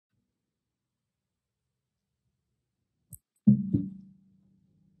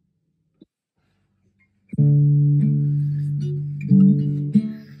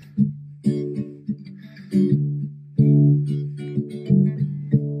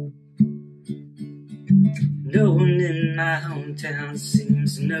No one in my hometown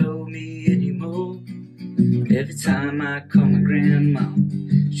seems to know me anymore. Every time I call my grandma,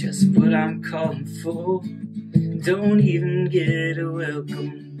 just what I'm calling for. Don't even get a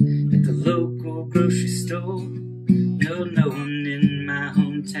welcome at the local grocery store. No, no one in my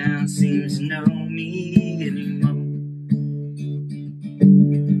hometown seems to know me anymore.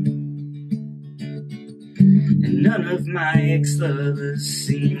 And none of my ex-lovers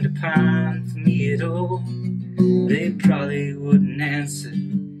seem to pine for me at all. They probably wouldn't answer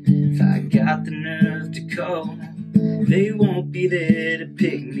if I got the nerve to call. They won't be there to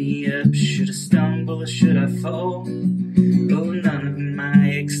pick me up should I stumble or should I fall. Oh, none of my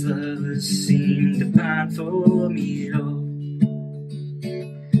ex-lovers seem to pine for me at all.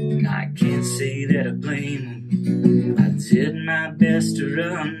 And I can't say that I blame them. I did my best to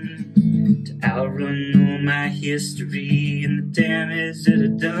run, to outrun all my history and the damage that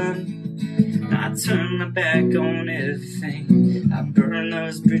I'd done. I turned my back on everything, I burned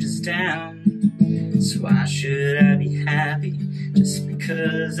those bridges down. So why should I be happy just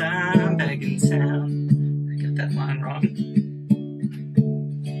because I'm back in town? I got that line wrong.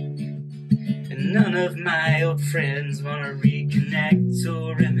 And none of my old friends wanna reconnect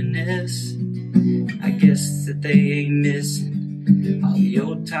or reminisce. I guess that they ain't missing all the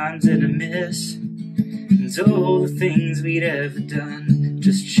old times that I miss, and all the things we'd ever done,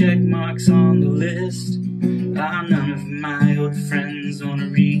 just check marks on the list. Ah, none of my old friends wanna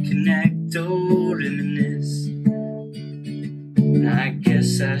reconnect or reminisce. And I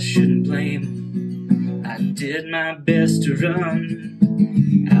guess I shouldn't blame them. I did my best to run,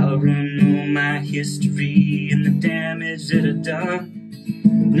 outrun all my history and the damage that I'd done.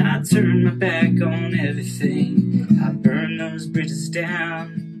 And I turned my back on everything, I burned those bridges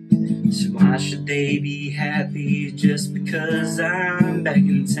down. So why should they be happy just because I'm back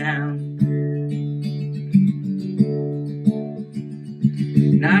in town?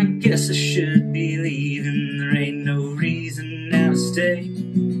 And I guess I should be leaving, there ain't no reason now to stay.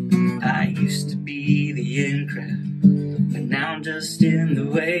 I used to be the in crowd, but now I'm just in the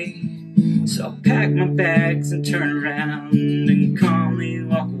way. So I'll pack my bags and turn around and calmly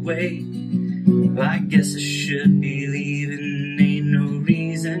walk away. Well, I guess I should be leaving, ain't no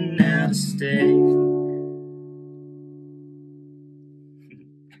reason now to stay.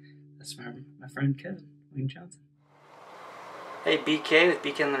 That's my friend Kevin Wayne Johnson. Hey, BK with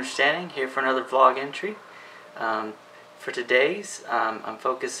BK Understanding here for another vlog entry. For today's, I'm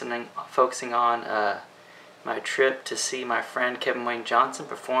focusing on my trip to see my friend Kevin Wayne Johnson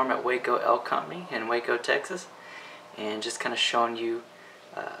perform at Waco Ale Co in Waco, Texas, and just kind of showing you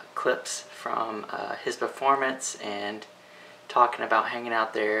clips from his performance and talking about hanging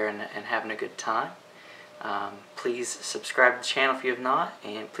out there and having a good time. Please subscribe to the channel if you have not,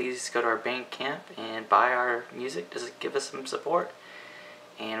 and please go to our Bandcamp and buy our music to give us some support.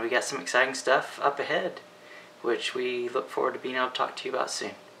 And we got some exciting stuff up ahead, which we look forward to being able to talk to you about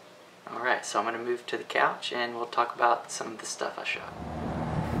soon. Alright, so I'm going to move to the couch and we'll talk about some of the stuff I shot.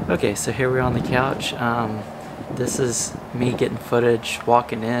 Okay, so here we are on the couch. This is me getting footage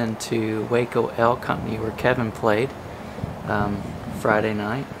walking in to Waco Ale Co where Kevin played Friday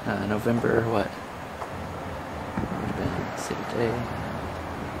night, November what? Let's see the day.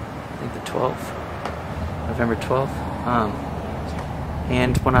 I think the 12th. November 12th.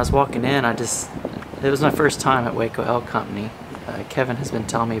 And when I was walking in, it was my first time at Waco Ale Co. Kevin has been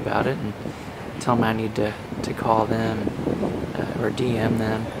telling me about it and telling me I need to call them or DM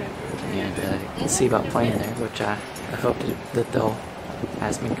them and see about playing there, which I hope that they'll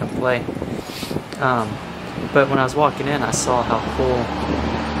ask me to come play. But when I was walking in, I saw how cool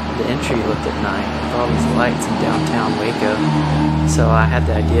the entry looked at night with all these lights in downtown Waco. So I had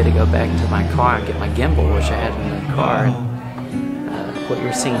the idea to go back to my car and get my gimbal, which I had in the car. And, what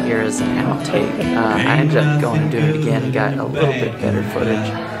you're seeing here is an outtake. I ended up going and doing it again and got a little bit better footage.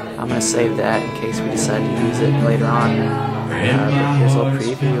 I'm going to save that in case we decide to use it later on. But here's a little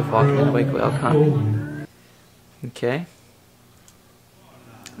preview of walking into Waco Ale Co. Okay.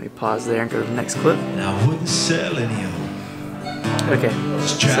 Let me pause there and go to the next clip. Okay,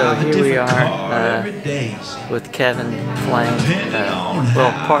 so here we are with Kevin playing,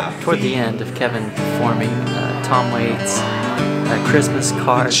 toward the end of Kevin performing Tom Waits' Christmas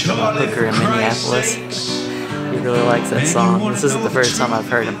Card from a Hooker in Minneapolis. He really likes that song. This isn't the first time I've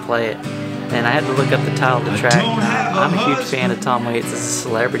heard him play it. and I had to look up the title of the track. I'm a huge fan of Tom Waits as a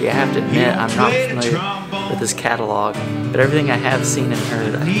celebrity. I have to admit, I'm not familiar with his catalog, but everything I have seen and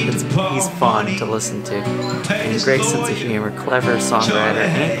heard, he's fun to listen to. And a great sense of humor, clever songwriter,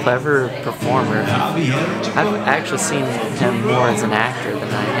 and clever performer. I've actually seen him more as an actor than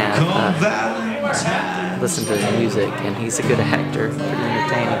I have listened to his music, and he's a good actor, pretty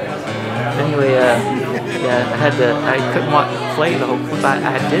entertaining. But anyway, yeah, I couldn't play the whole clip.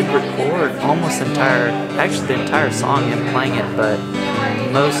 I did record almost the entire song, him playing it, but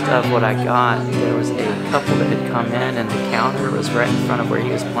most of what I got, there was a couple that had come in and the counter was right in front of where he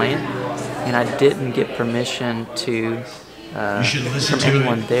was playing, and I didn't get permission to from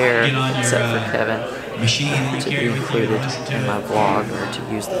anyone there except for Kevin to be included in my vlog or to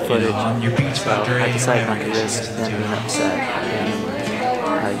use the footage. So I decided not to risk them being upset in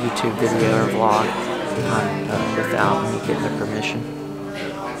my YouTube video or vlog without me getting the permission.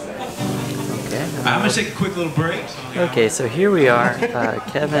 Okay. I'm going to take a quick little break. Okay, so here we are.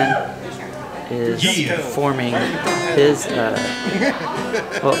 Kevin is performing his,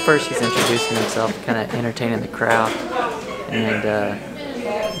 well, first he's introducing himself, kind of entertaining the crowd, and,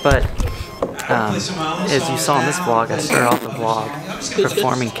 as you saw in this vlog, I started off the vlog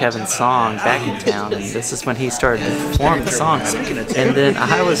performing Kevin's song, Back in Town, and this is when he started to perform the songs, and then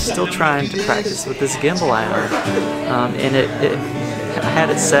I was still trying to practice with this gimbal I owned, and I had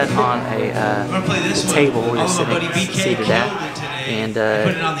it set on a table we were seated at, and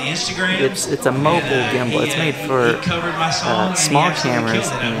it's a mobile gimbal. It's made for small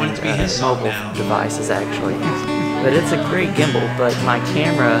cameras and mobile devices actually, but it's a great gimbal. But my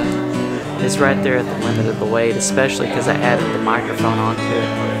camera is right there at the limit of the weight, especially because I added the microphone onto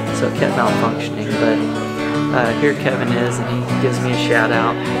it, so it kept malfunctioning. But here Kevin is, and he gives me a shout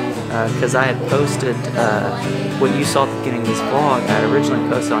out. Because I had posted what you saw at the beginning of this vlog. I originally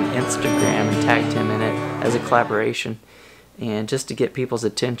posted on Instagram and tagged him in it as a collaboration, and just to get people's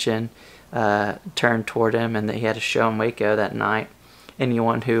attention turned toward him, and that he had a show in Waco that night.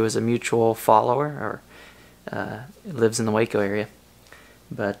 Anyone who is a mutual follower or lives in the Waco area.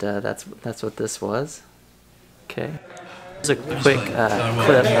 But that's what this was. Okay. Here's a quick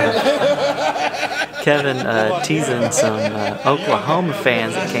clip of Kevin teasing some Oklahoma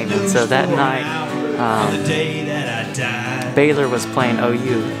fans that came in. So that night, Baylor was playing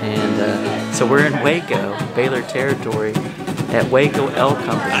OU, and so we're in Waco, Baylor territory, at Waco Ale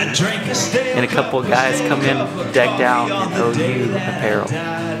Co, and a couple of guys come in decked out in OU apparel.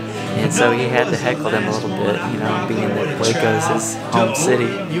 And so he had to heckle them a little bit, you know, being that Waco's his home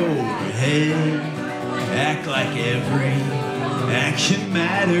city. Act like every action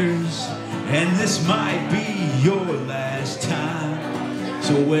matters, and this might be your last time.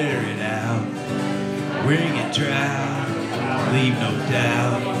 So wear it out, wring it dry, leave no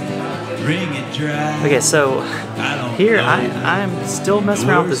doubt, wring it dry. Okay, so here I'm still messing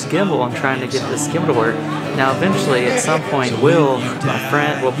around with this gimbal. I'm trying to get this gimbal to work. Now eventually at some point Will, my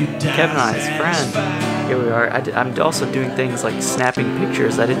friend, well Kevin and I, his friend, here we are. I'm also doing things like snapping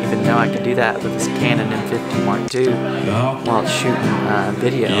pictures. I didn't even know I could do that with this Canon M50 Mark II while it's shooting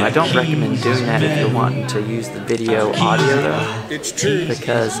video. I don't recommend doing that if you're wanting to use the video audio though. It's true.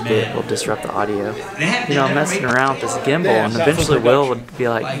 Because it will disrupt the audio. You know, I'm messing around with this gimbal, and eventually Will would be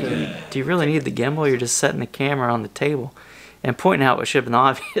like, do you really need the gimbal? You're just setting the camera on the table. And pointing out what should have been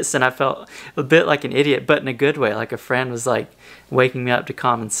obvious, and I felt a bit like an idiot, but in a good way. Like a friend was like waking me up to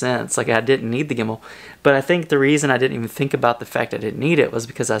common sense. Like I didn't need the gimbal. But I think the reason I didn't even think about the fact I didn't need it was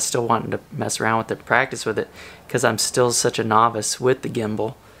because I still wanted to mess around with it, practice with it, because I'm still such a novice with the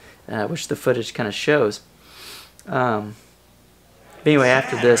gimbal, which the footage kind of shows. But anyway,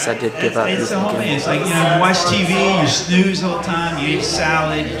 after this, I did give up using the gimbal. It's like, you know, you watch TV, you snooze the whole time, you eat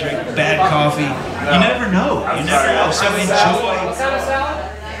salad, you drink bad coffee. You never know. You never know. So enjoy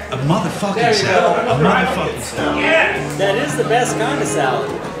a motherfucking salad. A motherfucking salad. Yeah, that is the best kind of salad.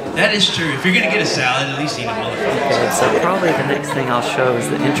 That is true. If you're going to get a salad, at least eat a motherfucking salad. Okay, so probably the next thing I'll show is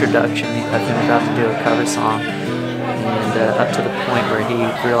the introduction of him about to do a cover song. And up to the point where he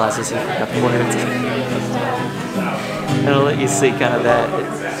realizes he forgot the words. And I'll let you see kind of that.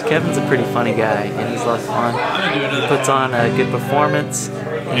 Kevin's a pretty funny guy, and he's a lot of fun. He puts on a good performance,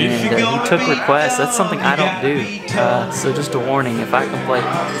 and he took requests. That's something I don't do. So just a warning, if I can play,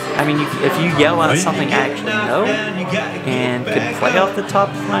 I mean, if you yell out something I actually know and could play off the top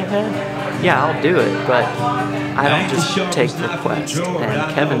of my head, yeah, I'll do it. But I don't just take requests,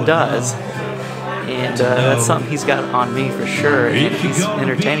 and Kevin does. And that's something he's got on me for sure. And he's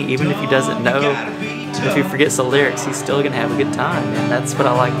entertaining, even if he doesn't know. If he forgets the lyrics, he's still gonna have a good time, and that's what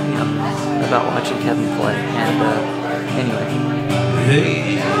I like, you know, about watching Kevin play. And anyway.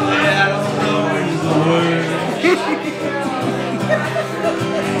 Hey, I don't know the words.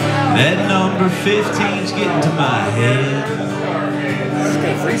 That number 15's getting to my head. Just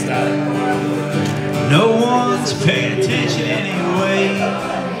gonna freestyle it. No one's paying attention anyway.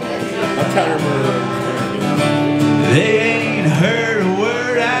 I'm trying to remember. They ain't heard a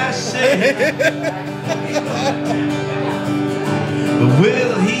word I said. But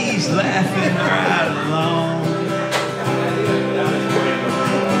Will, he's laughing right along.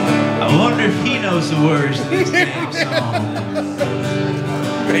 I wonder if he knows the words to this damn song.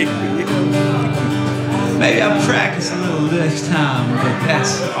 Maybe I'll practice a little this time, but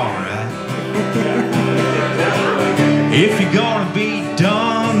that's alright. If you're gonna be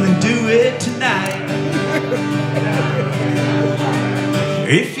dumb, then do it tonight.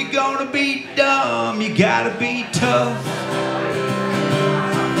 If you're gonna be dumb, you gotta be tough.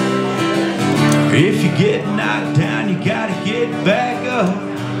 If you get knocked down, you gotta get back up.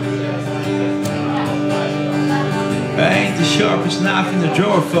 I ain't the sharpest knife in the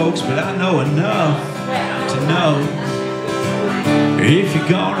drawer, folks, but I know enough to know. If you're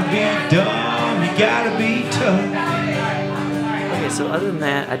gonna be dumb, you gotta be tough. Okay, so other than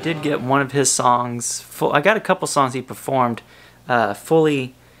that, I did get one of his songs. I got a couple songs he performed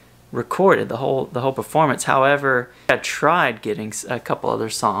fully recorded, the whole performance. However, I tried getting a couple other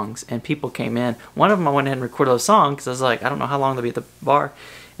songs, and people came in. One of them I went ahead and recorded those songs because I was like, I don't know how long they'll be at the bar,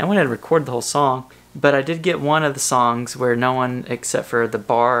 and I went ahead and recorded the whole song. But I did get one of the songs where no one except for the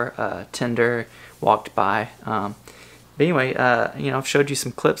bar tender walked by. But anyway, you know, I've showed you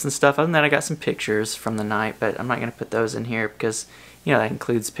some clips and stuff. Other than that, I got some pictures from the night, but I'm not going to put those in here because, you know, that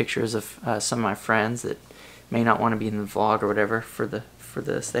includes pictures of some of my friends that may not want to be in the vlog or whatever for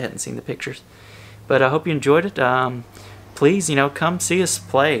this. They hadn't seen the pictures. But I hope you enjoyed it. Please, you know, come see us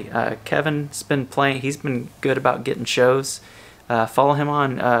play. Kevin's been playing. He's been good about getting shows. Follow him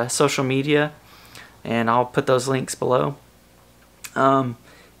on social media, and I'll put those links below.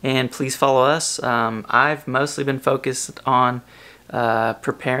 And please follow us. I've mostly been focused on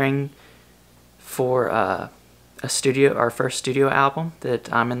preparing for our first studio album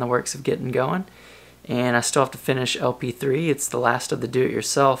that I'm in the works of getting going. And I still have to finish LP3. It's the last of the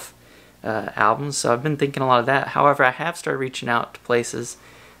do-it-yourself albums, so I've been thinking a lot of that. However, I have started reaching out to places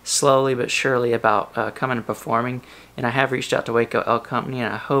slowly but surely about coming and performing, and I have reached out to Waco Ale Co, and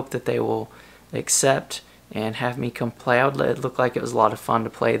I hope that they will accept and have me come play. It looked like it was a lot of fun to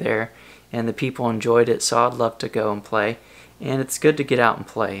play there, and the people enjoyed it, so I'd love to go and play. And it's good to get out and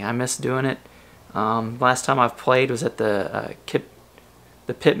play. I miss doing it. Last time I've played was at the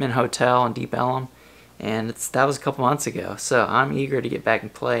Pittman Hotel in Deep Ellum, and that was a couple months ago, so I'm eager to get back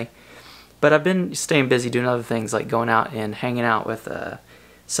and play. But I've been staying busy doing other things, like going out and hanging out with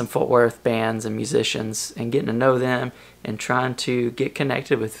some Fort Worth bands and musicians and getting to know them and trying to get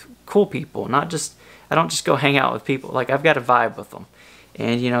connected with cool people. I don't just go hang out with people. Like, I've got to vibe with them.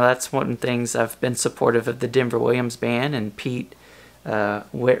 And, you know, that's one of the things. I've been supportive of the Denver Williams Band and Pete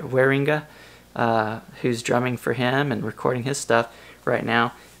Waringa, who's drumming for him and recording his stuff right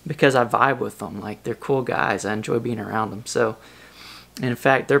now, because I vibe with them. Like, they're cool guys. I enjoy being around them. So, in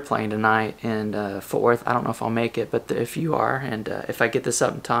fact, they're playing tonight in Fort Worth. I don't know if I'll make it, but if you are, and if I get this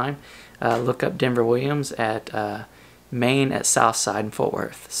up in time, look up Denver Williams at Main at Southside in Fort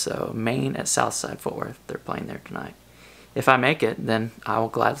Worth. So Main at Southside Fort Worth. They're playing there tonight. If I make it, then I will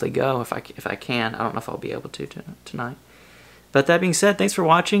gladly go if I can. I don't know if I'll be able to tonight. But that being said, thanks for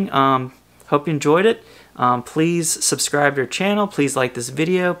watching. Hope you enjoyed it. Please subscribe to our channel. Please like this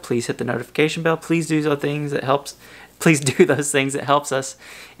video. Please hit the notification bell. Please do those things that helps. Please do those things that helps us.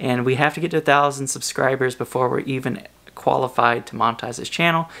 And we have to get to 1,000 subscribers before we're even qualified to monetize this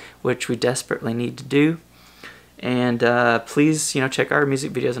channel, which we desperately need to do. And please, you know, check our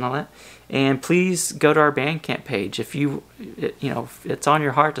music videos and all that. And please go to our Bandcamp page if you know, if it's on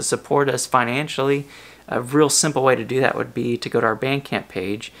your heart to support us financially. A real simple way to do that would be to go to our Bandcamp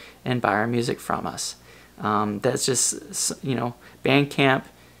page and buy our music from us. That's just, you know, Bandcamp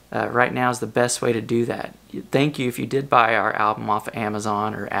right now is the best way to do that. Thank you if you did buy our album off of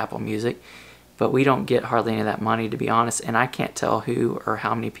Amazon or Apple Music, but we don't get hardly any of that money, to be honest, and I can't tell who or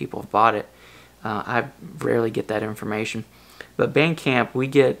how many people have bought it. I rarely get that information. But Bandcamp, we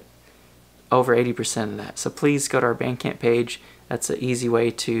get over 80% of that. So please go to our Bandcamp page. That's an easy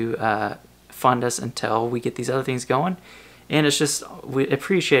way to fund us until we get these other things going. And it's just, we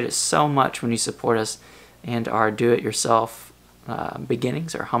appreciate it so much when you support us and our do-it-yourself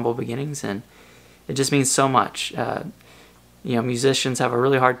beginnings, our humble beginnings. And it just means so much. You know, musicians have a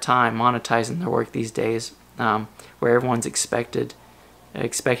really hard time monetizing their work these days, where everyone's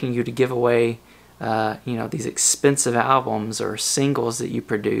expecting you to give away you know, these expensive albums or singles that you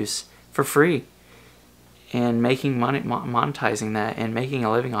produce for free. and making money, monetizing that and making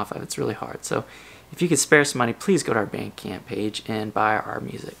a living off of it's really hard. So if you could spare some money, please go to our Bandcamp page and buy our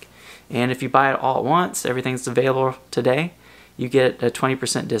music. And if you buy it all at once, everything's available today, you get a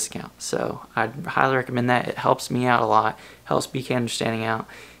 20% discount. So I'd highly recommend that. It helps me out a lot, helps BK Understanding out,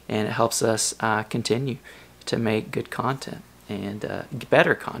 and it helps us continue to make good content and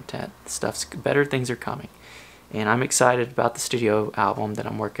better content. Better things are coming. And I'm excited about the studio album that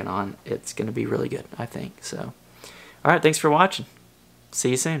I'm working on. It's going to be really good, I think. So, all right, thanks for watching. See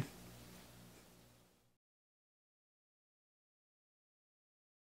you soon.